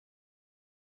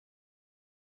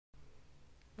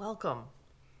Welcome.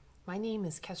 My name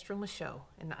is Kestrel Michaud,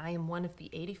 and I am one of the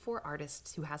 84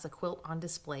 artists who has a quilt on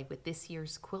display with this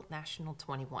year's Quilt National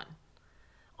 21.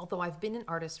 Although I've been an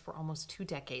artist for almost 2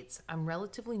 decades, I'm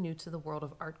relatively new to the world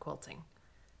of art quilting.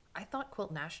 I thought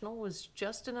Quilt National was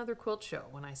just another quilt show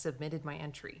when I submitted my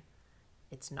entry.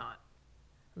 It's not.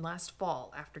 And last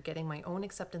fall, after getting my own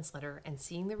acceptance letter and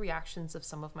seeing the reactions of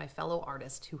some of my fellow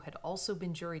artists who had also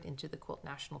been juried into the Quilt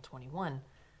National 21,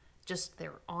 just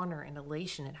their honor and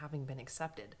elation at having been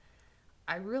accepted,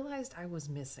 I realized I was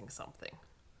missing something.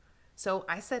 So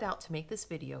I set out to make this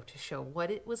video to show what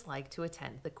it was like to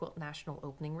attend the Quilt National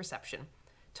opening reception,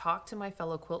 talk to my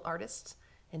fellow quilt artists,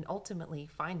 and ultimately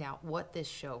find out what this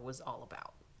show was all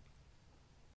about.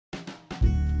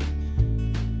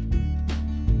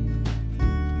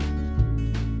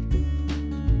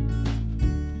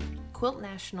 Quilt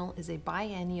National is a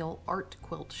biennial art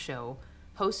quilt show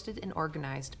hosted and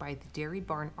organized by the Dairy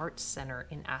Barn Arts Center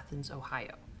in Athens,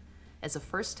 Ohio. As a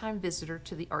first-time visitor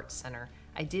to the Arts Center,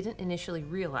 I didn't initially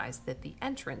realize that the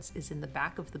entrance is in the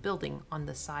back of the building on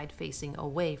the side facing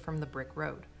away from the brick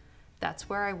road. That's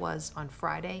where I was on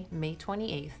Friday, May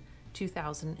 28th,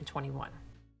 2021.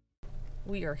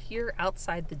 We are here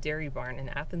outside the Dairy Barn in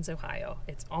Athens, Ohio.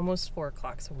 It's almost 4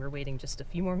 o'clock, so we're waiting just a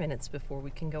few more minutes before we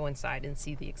can go inside and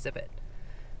see the exhibit.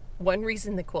 One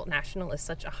reason the Quilt National is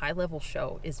such a high-level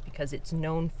show is because it's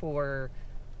known for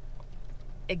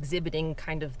exhibiting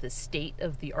kind of the state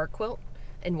of the art quilt.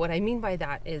 And what I mean by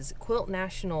that is Quilt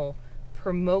National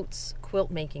promotes quilt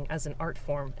making as an art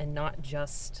form and not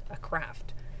just a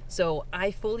craft. So I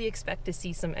fully expect to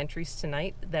see some entries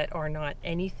tonight that are not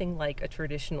anything like a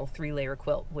traditional 3-layer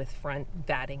quilt with front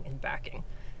batting and backing.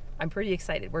 I'm pretty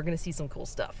excited. We're going to see some cool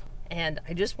stuff. And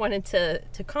I just wanted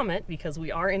to comment, because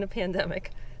we are in a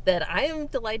pandemic, that I am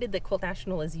delighted that Quilt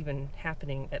National is even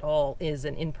happening at all, is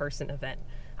an in-person event.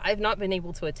 I've not been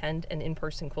able to attend an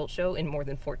in-person quilt show in more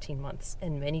than 14 months,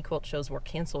 and many quilt shows were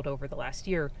canceled over the last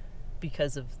year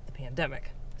because of the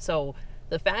pandemic. So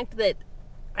the fact that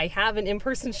I have an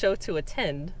in-person show to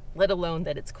attend, let alone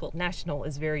that it's Quilt National,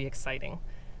 is very exciting.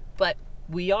 But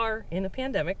we are in a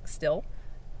pandemic still,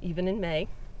 even in May.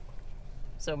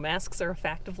 So masks are a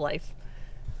fact of life,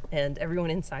 and everyone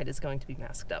inside is going to be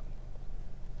masked up.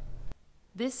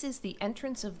 This is the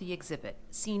entrance of the exhibit,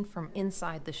 seen from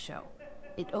inside the show.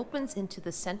 It opens into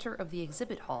the center of the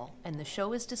exhibit hall, and the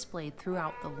show is displayed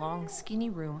throughout the long, skinny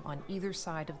room on either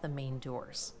side of the main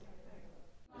doors.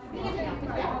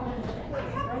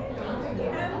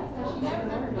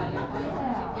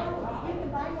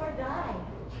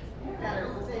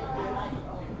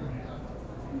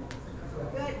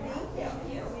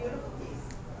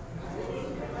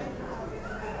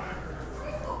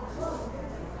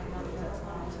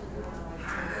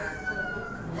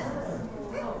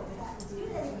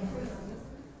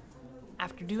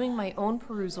 After doing my own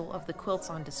perusal of the quilts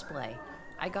on display,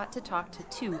 I got to talk to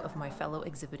 2 of my fellow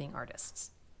exhibiting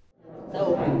artists.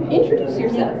 So, introduce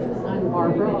yourself. I'm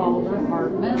Barbara Alder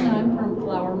Hartman. I'm from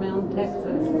Flower Mound,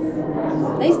 Texas.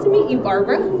 Nice to meet you,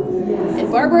 Barbara.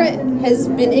 And Barbara has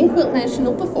been in Quilt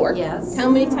National before. Yes. How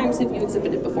many times have you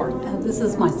exhibited before? This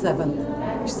is my 7th.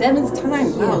 Your 7th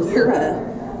time. Wow,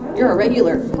 Yes. you're a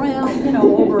regular. Well,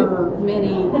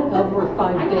 over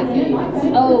 5 decades.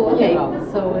 Oh, okay.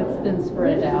 So it's been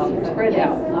spread out. Spread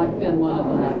out. I've been one of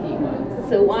the lucky ones.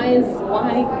 So why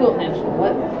Quilt National?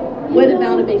 What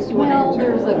about it makes you want to Well,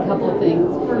 enter? there's a couple of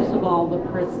things. First of all, the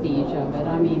prestige of it.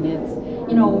 I mean, it's,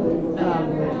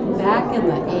 back in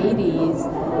the 80s,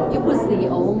 it was the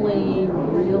only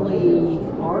really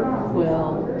art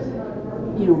quilt,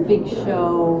 big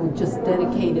show just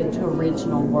dedicated to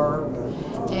original work.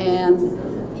 And,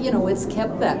 it's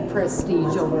kept that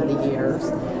prestige over the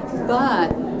years.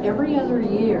 But every other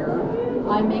year,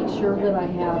 I make sure that I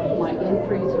have my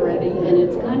entries ready, and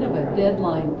it's kind of a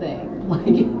deadline thing.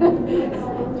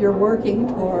 Like, you're working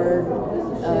toward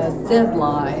a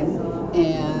deadline,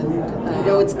 and You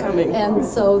know it's coming. And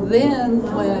so then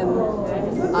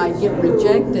when I get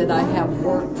rejected, I have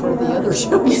work for the other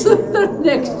shows the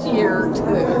next year too.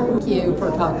 Thank you for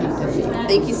talking to me.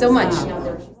 Thank you so much.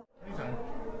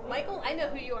 Michael, I know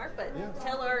who you are, but Yes.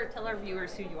 tell our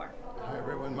viewers who you are. Hi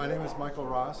everyone, my name is Michael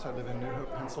Ross. I live in New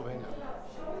Hope, Pennsylvania.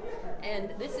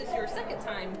 And this is your second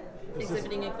time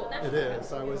exhibiting in Quilt National. It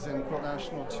is. I was in Quilt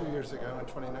National 2 years ago in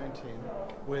 2019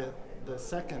 with the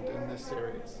second in this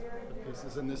series of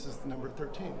pieces, and this is number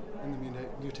 13 in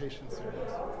the mutation series.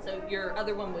 So your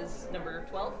other one was number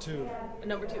 12? 2.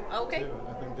 Number 2. Oh, okay. 2.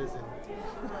 I've been busy.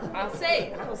 I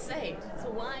will say. So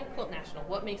why Quilt National?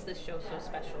 What makes this show so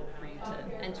special for you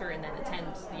to enter and then attend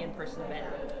the in-person event?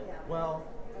 Well,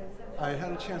 I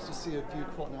had a chance to see a few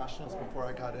Quilt Nationals before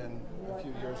I got in a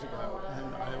few years ago,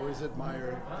 and I always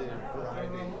admired the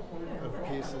variety of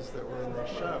pieces that were in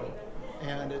this show.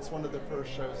 And it's one of the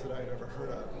first shows that I'd ever heard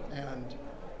of. And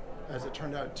as it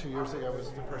turned out, 2 years ago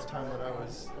was the first time that I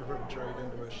was ever dragged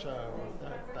into a show,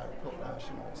 that Quilt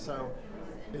National. So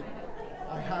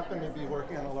I happen to be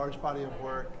working on a large body of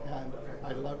work, and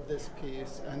I love this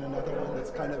piece and another one that's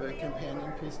kind of a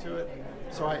companion piece to it.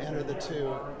 So I entered the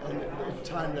two, and it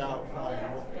timed out fine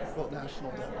with Quilt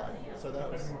National deadline. So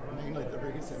that was mainly the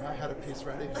reason. I had a piece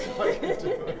ready, so I could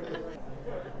do it.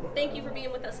 Thank you for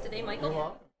being with us today, Michael. You're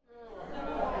welcome.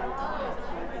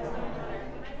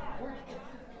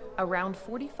 Around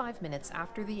 45 minutes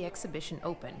after the exhibition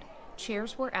opened,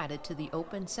 chairs were added to the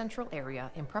open central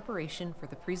area in preparation for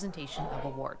the presentation of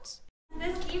awards.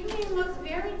 This evening looks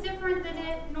very different than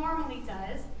it normally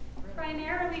does,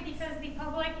 primarily because the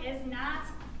public is not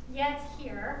yet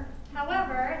here.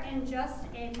 However, in just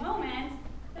a moment,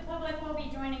 the public will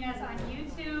be joining us on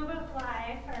YouTube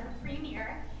Live, our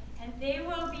premiere, and they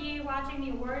will be watching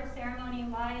the awards ceremony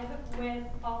live with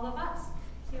all of us.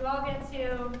 So you all get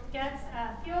to get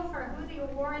a feel for who the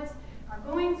awards are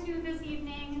going to this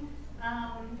evening.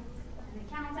 And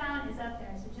the countdown is up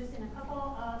there, so just in a couple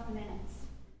of minutes.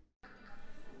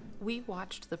 We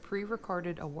watched the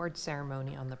pre-recorded award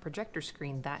ceremony on the projector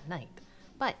screen that night,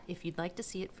 but if you'd like to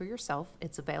see it for yourself,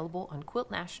 it's available on Quilt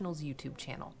National's YouTube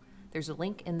channel. There's a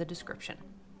link in the description.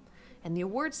 And the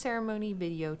award ceremony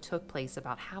video took place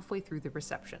about halfway through the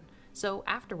reception, so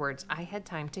afterwards I had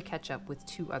time to catch up with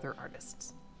two other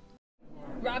artists.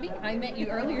 Robbie, I met you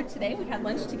earlier today. We had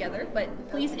lunch together, but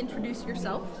please introduce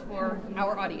yourself for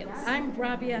our audience. I'm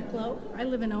Robbie Ecklow. I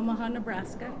live in Omaha,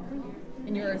 Nebraska.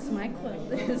 And you're It's my quilt.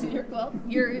 This is your quilt?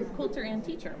 You're a quilter and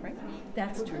teacher, right?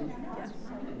 That's true, yes.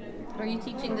 Are you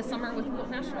teaching this summer with Quilt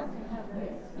National?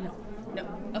 No. No.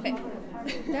 Okay.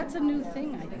 That's a new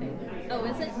thing, I think. Oh,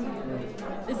 is it?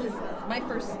 This is my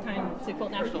first time to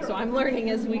Quilt National, so I'm learning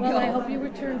as we go. Well, I hope you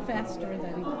return faster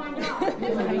than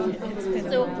I did. It's been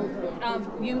a So,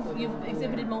 while. you've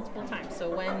exhibited multiple times.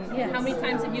 So when? Yes. How many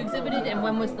times have you exhibited, and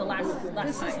when was the last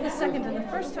This time? is the second, and the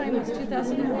first time was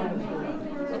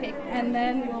 2001. Okay. And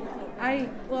then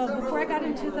before I got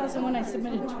in 2001, I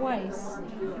submitted twice,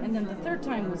 and then the third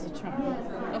time was a charm.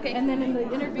 Okay. And then in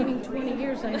the intervening 20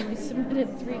 years, I only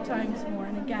submitted 3 times more,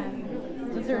 and again,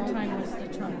 the third time was the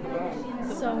charm.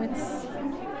 So it's...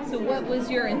 So what was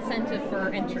your incentive for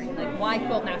entry? Like, why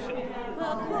Quilt National?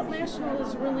 Well, Quilt National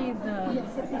is really the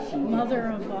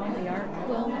mother of all the art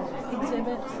quilt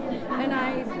exhibits, and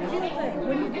I feel that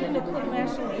when you get into Quilt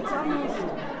National, it's almost,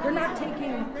 you're not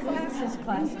taking classes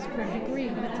for a degree,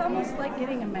 but it's almost like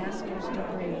getting a master's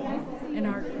degree in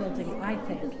art quilting, I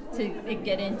think. To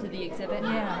get into the exhibit?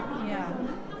 Yeah.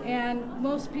 And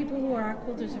most people who are art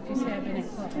quilters, if you say I've been at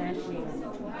Quilt National,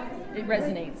 It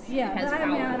resonates. yeah, It has but I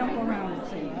mean, power. I don't go around and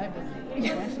say I've been at Quilt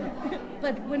National.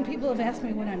 But when people have asked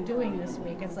me what I'm doing this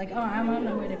week, it's like, oh, I'm on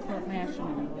my way to Quilt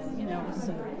National,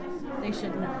 so they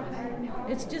should know.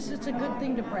 It's a good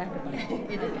thing to brag about.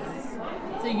 It is.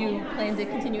 So you plan to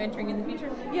continue entering in the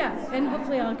future? Yeah, and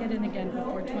hopefully I'll get in again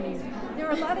before 20 years. There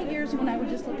were a lot of years when I would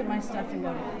just look at my stuff and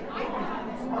go,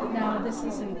 no, this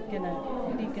isn't going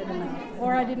to be good enough.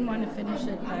 Or I didn't want to finish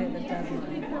it by the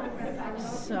deadline.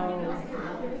 So...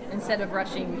 Instead of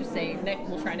rushing, just say, Nick,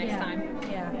 we'll try next time.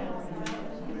 Yeah.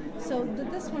 So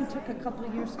this one took a couple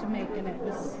of years to make, and it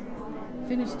was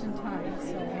finished in time,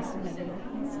 so I submitted it.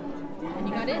 And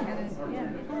you got in?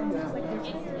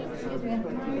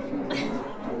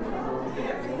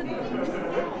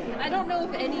 I don't know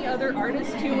of any other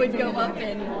artist who would go up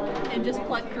and just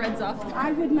pluck threads off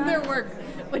I would not, their work,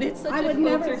 but it's such I a would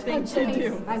never quilter thing touch to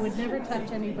do. I would never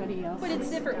touch anybody else. But it's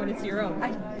different when it's your own.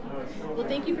 Well,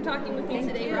 thank you for talking with me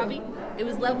Thank today, you. Robbie. It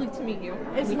was lovely to meet you.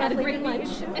 It's We had a lovely great to meet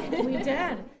lunch. you. We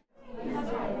did.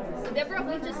 Deborah,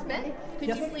 we just met. Could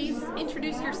you please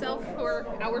introduce yourself for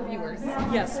our viewers?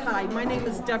 Yes, hi, my name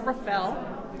is Deborah Fell,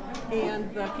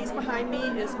 and the piece behind me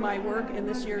is my work in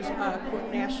this year's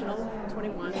Quilt National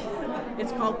 21.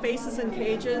 It's called Faces in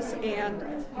Cages,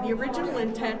 and the original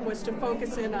intent was to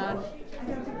focus in on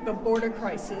the border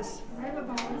crisis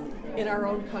in our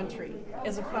own country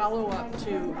as a follow-up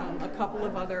to a couple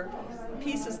of other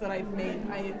pieces that I've made.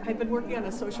 I've been working on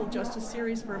a social justice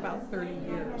series for about 30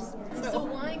 years. So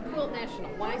why Quilt National?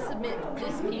 Why submit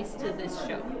this piece to this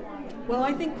show? Well,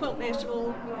 I think Quilt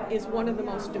National is one of the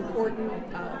most important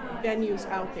venues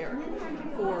out there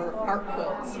for art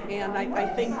quilts, and I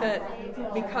think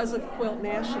that because of Quilt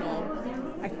National,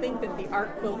 I think that the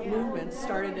art quilt movement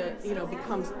started to,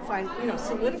 become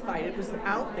solidified. It was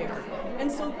out there,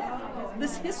 and so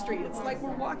this history. It's like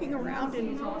we're walking around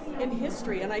in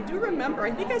history. And I do remember,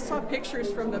 I think I saw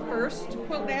pictures from the first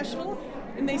Quilt National,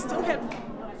 and they still had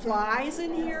flies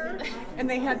in here, and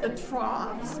they had the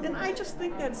troughs, and I just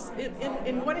think that's it,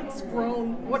 and what it's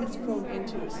grown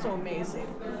into is so amazing.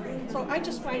 So I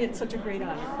just find it such a great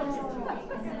honor.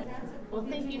 Well,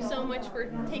 thank you so much for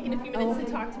taking a few minutes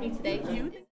to talk to me today.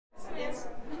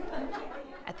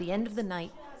 At the end of the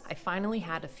night, I finally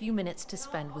had a few minutes to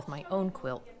spend with my own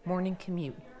quilt morning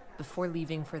commute before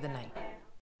leaving for the night.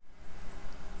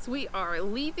 So we are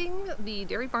leaving the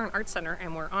Dairy Barn Art Center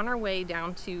and we're on our way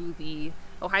down to the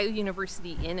Ohio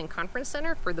University Inn and Conference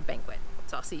Center for the banquet.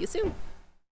 So I'll see you soon.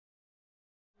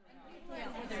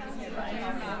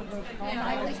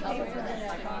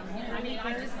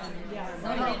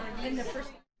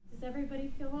 Does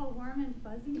everybody feel all warm and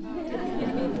fuzzy?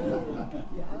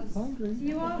 Do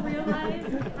you all realize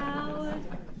how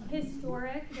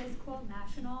historic this Quilt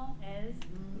National is?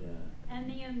 And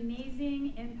the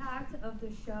amazing impact of the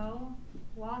show,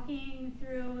 walking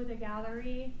through the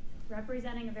gallery,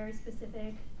 representing a very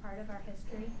specific part of our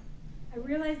history. I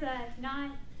realize that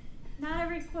not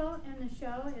every quilt in the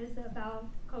show is about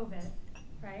COVID,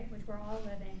 right, which we're all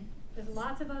living. There's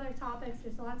lots of other topics,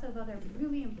 there's lots of other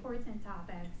really important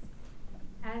topics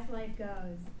as life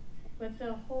goes. But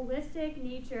the holistic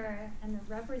nature and the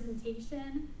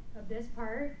representation of this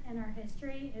part in our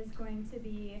history is going to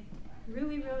be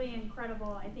really, really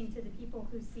incredible, I think, to the people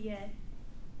who see it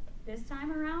this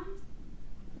time around,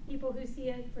 people who see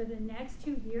it for the next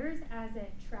 2 years as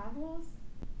it travels,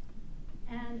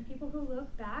 and people who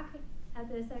look back at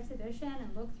this exhibition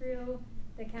and look through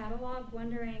the catalog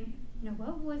wondering,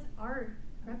 what was art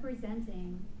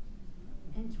representing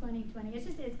in 2020?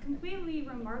 It's completely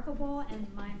remarkable and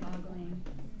mind-boggling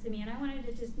to me, and I wanted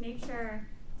to just make sure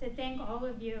to thank all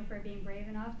of you for being brave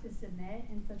enough to submit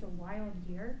in such a wild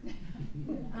year,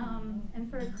 and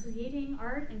for creating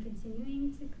art and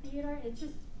continuing to create art.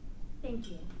 Thank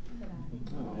you for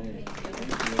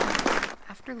that.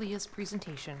 After Leah's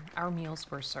presentation, our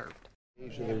meals were served.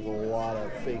 There's a lot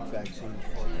of fake vaccines.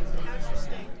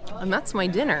 And that's my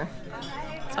dinner.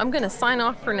 So I'm going to sign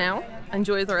off for now,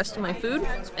 enjoy the rest of my food,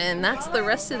 and that's the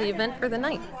rest of the event for the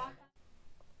night.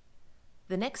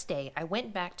 The next day, I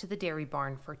went back to the Dairy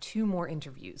Barn for 2 more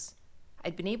interviews.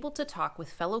 I'd been able to talk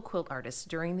with fellow quilt artists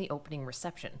during the opening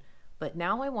reception, but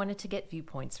now I wanted to get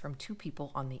viewpoints from 2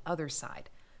 people on the other side,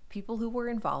 people who were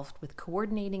involved with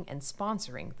coordinating and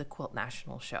sponsoring the Quilt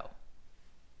National show.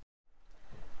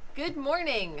 Good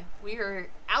morning! We are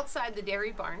outside the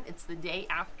Dairy Barn. It's the day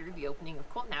after the opening of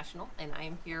Quilt National, and I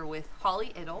am here with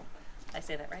Holly Iddle. Did I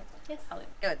say that right? Yes. Holly.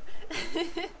 Good.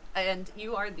 And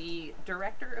you are the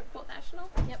director of Quilt National?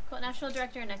 Yep, Quilt National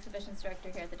Director and Exhibitions Director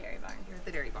here at the Dairy Barn. Here at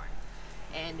the Dairy Barn.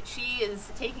 And she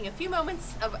is taking a few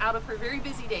moments out of her very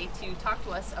busy day to talk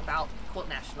to us about Quilt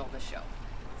National, the show.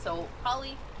 So,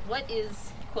 Holly, what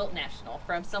is Quilt National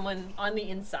from someone on the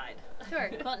inside? Sure.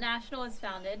 Quilt National was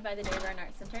founded by the Dairy Barn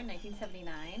Art Center in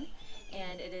 1979,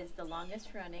 and it is the longest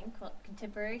running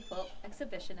contemporary quilt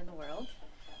exhibition in the world.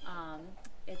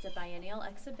 It's a biennial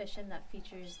exhibition that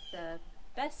features the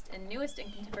best and newest in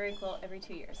contemporary quilt every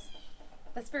 2 years.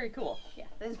 That's very cool. Yeah.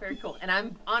 That is very cool. And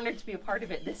I'm honored to be a part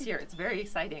of it this year. It's very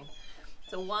exciting.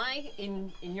 So why,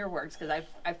 in your words, because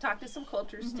I've talked to some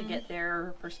quilters to get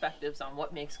their perspectives on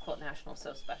what makes Quilt National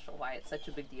so special, why it's such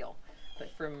a big deal.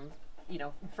 But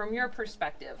from your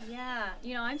perspective. Yeah,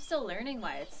 I'm still learning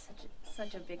why it's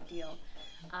such a big deal.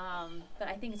 But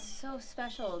I think it's so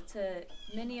special to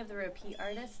many of the repeat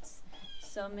artists.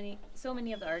 So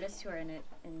many of the artists who are in it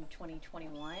in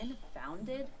 2021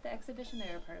 founded the exhibition.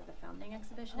 They were part of the founding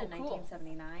exhibition in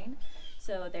 1979.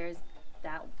 So there's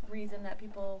that reason that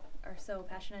people are so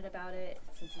passionate about it,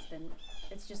 since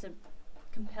it's just a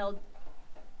compelled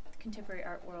contemporary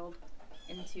art world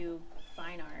into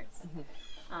fine arts.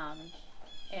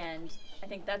 And I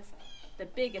think that's the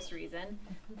biggest reason,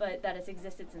 but that it's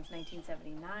existed since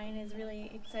 1979 is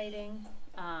really exciting.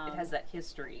 It has that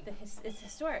history. It's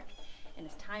historic and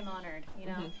it's time honored,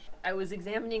 I was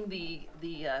examining the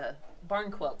barn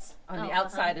quilts on the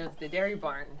outside of the Dairy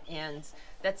Barn, and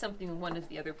that's something one of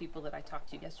the other people that I talked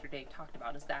to yesterday talked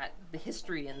about, is that the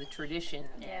history and the tradition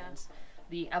and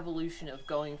the evolution of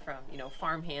going from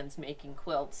farmhands making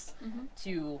quilts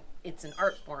to it's an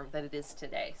art form that it is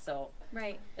today. So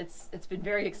it's been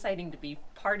very exciting to be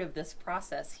part of this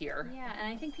process here. Yeah,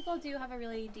 and I think people do have a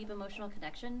really deep emotional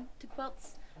connection to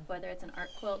quilts, whether it's an art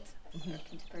quilt, or a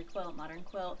contemporary quilt, modern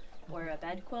quilt, or a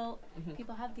bed quilt.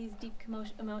 People have these deep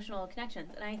emotional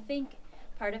connections, and I think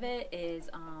part of it is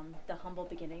the humble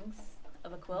beginnings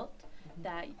of a quilt.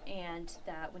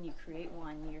 that when you create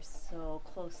one, you're so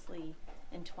closely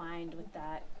entwined with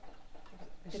that,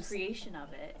 the creation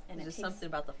of it, and There's it just takes, something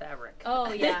about the fabric.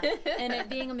 oh yeah, and it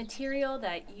being a material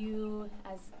that you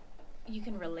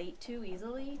can relate to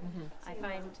easily. I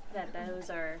find that those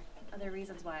are other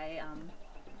reasons why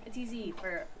it's easy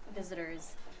for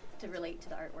visitors to relate to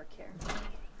the artwork here.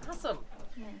 Awesome.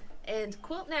 Yeah. And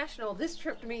Quilt National, this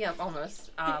tripped me up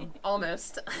almost.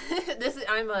 Almost.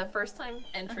 I'm a first-time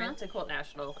entrant to Quilt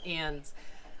National, and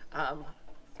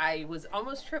I was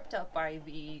almost tripped up by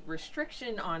the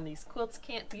restriction on these quilts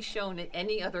can't be shown at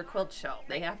any other quilt show.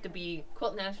 They have to be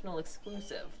Quilt National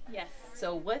exclusive. Yes.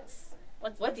 So what's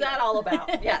the that all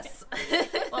about? Yes.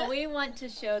 Well, we want to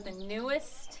show the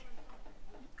newest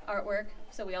artwork,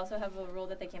 so we also have a rule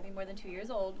that they can't be more than 2 years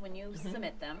old when you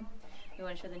submit them. We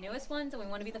want to show the newest ones, and we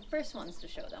want to be the first ones to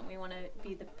show them. We want to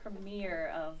be the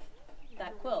premiere of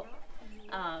that quilt,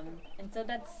 and so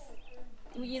that's,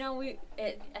 you know,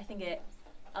 I think it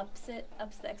ups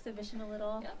the exhibition a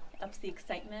little, ups the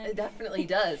excitement. It definitely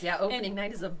does. Yeah, opening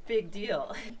night is a big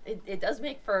deal. It does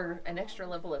make for an extra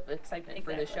level of excitement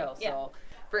for the show. Yeah. So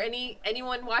for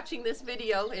anyone watching this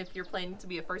video, if you're planning to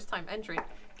be a first-time entrant,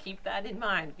 keep that in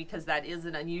mind, because that is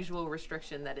an unusual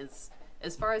restriction that is,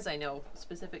 as far as I know,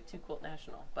 specific to Quilt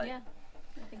National. But yeah,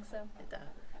 I think so.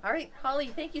 All right,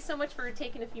 Holly, thank you so much for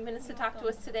taking a few minutes to talk to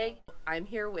us today. I'm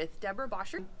here with Deborah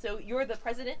Bosher. So you're the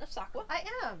president of SAQA. I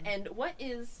am. And what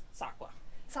is SAQA?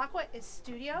 SAQA is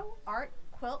Studio Art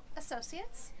Quilt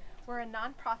Associates. We're a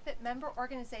nonprofit member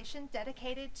organization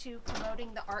dedicated to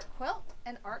promoting the art quilt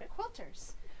and art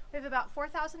quilters. We have about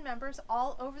 4,000 members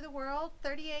all over the world.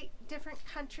 38 different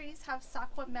countries have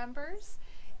SAQA members.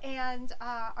 And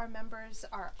our members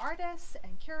are artists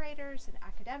and curators and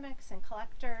academics and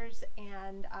collectors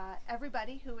and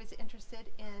everybody who is interested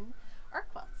in art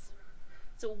quilts.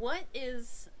 So what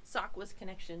is SAQA's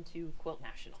connection to Quilt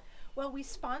National? Well, we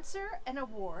sponsor an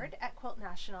award at Quilt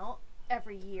National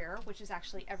every year, which is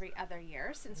actually every other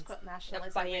year, since Quilt National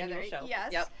is every other show.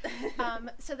 Yes.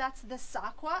 Yep. So that's the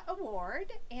SAQA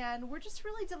Award, and we're just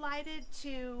really delighted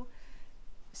to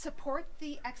support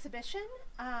the exhibition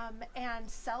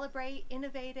and celebrate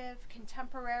innovative,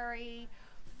 contemporary,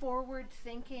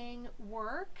 forward-thinking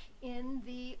work in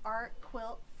the art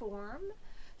quilt form.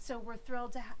 So we're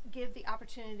thrilled to give the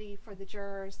opportunity for the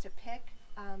jurors to pick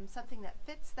something that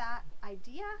fits that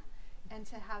idea and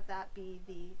to have that be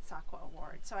the SAQA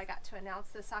Award. So I got to announce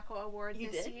the SAQA Award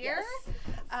this year.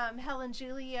 Yes. Helen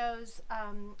Julio's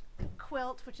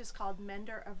quilt, which is called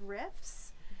Mender of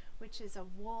Rifts, which is a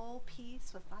wool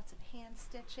piece with lots of hand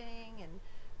stitching and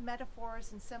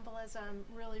metaphors and symbolism.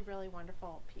 Really, really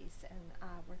wonderful piece, and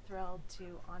we're thrilled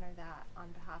to honor that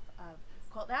on behalf of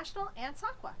Quilt National and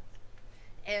SAQA.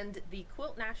 And the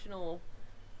Quilt National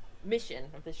mission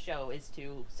of this show is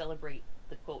to celebrate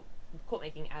the quilt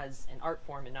making as an art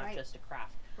form and not just a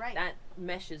craft. Right. That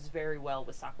meshes very well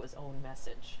with SAQA's own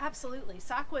message. Absolutely.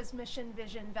 SAQA's mission,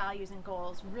 vision, values, and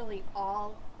goals really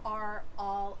are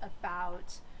all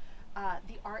about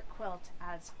the art quilt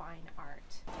as fine art.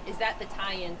 Is that the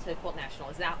tie-in to Quilt National?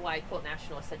 Is that why Quilt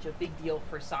National is such a big deal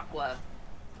for SAQA?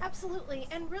 Absolutely,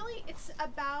 and really it's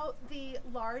about the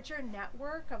larger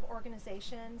network of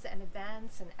organizations and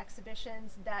events and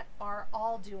exhibitions that are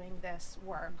all doing this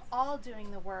work, all doing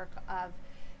the work of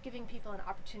giving people an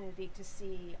opportunity to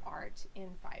see art in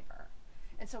fiber.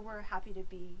 And so we're happy to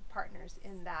be partners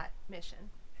in that mission.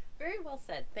 Very well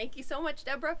said. Thank you so much,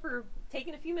 Deborah, for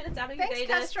taking a few minutes out of your day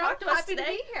Thanks, to talk to us happy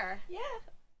today. to be here. Yeah.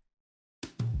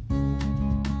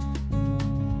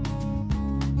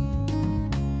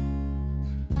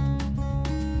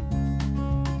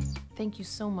 Thank you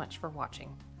so much for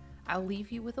watching. I'll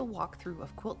leave you with a walkthrough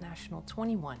of Quilt National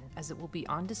 21 as it will be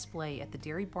on display at the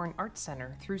Dairyborn Arts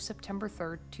Center through September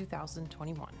 3rd,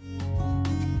 2021.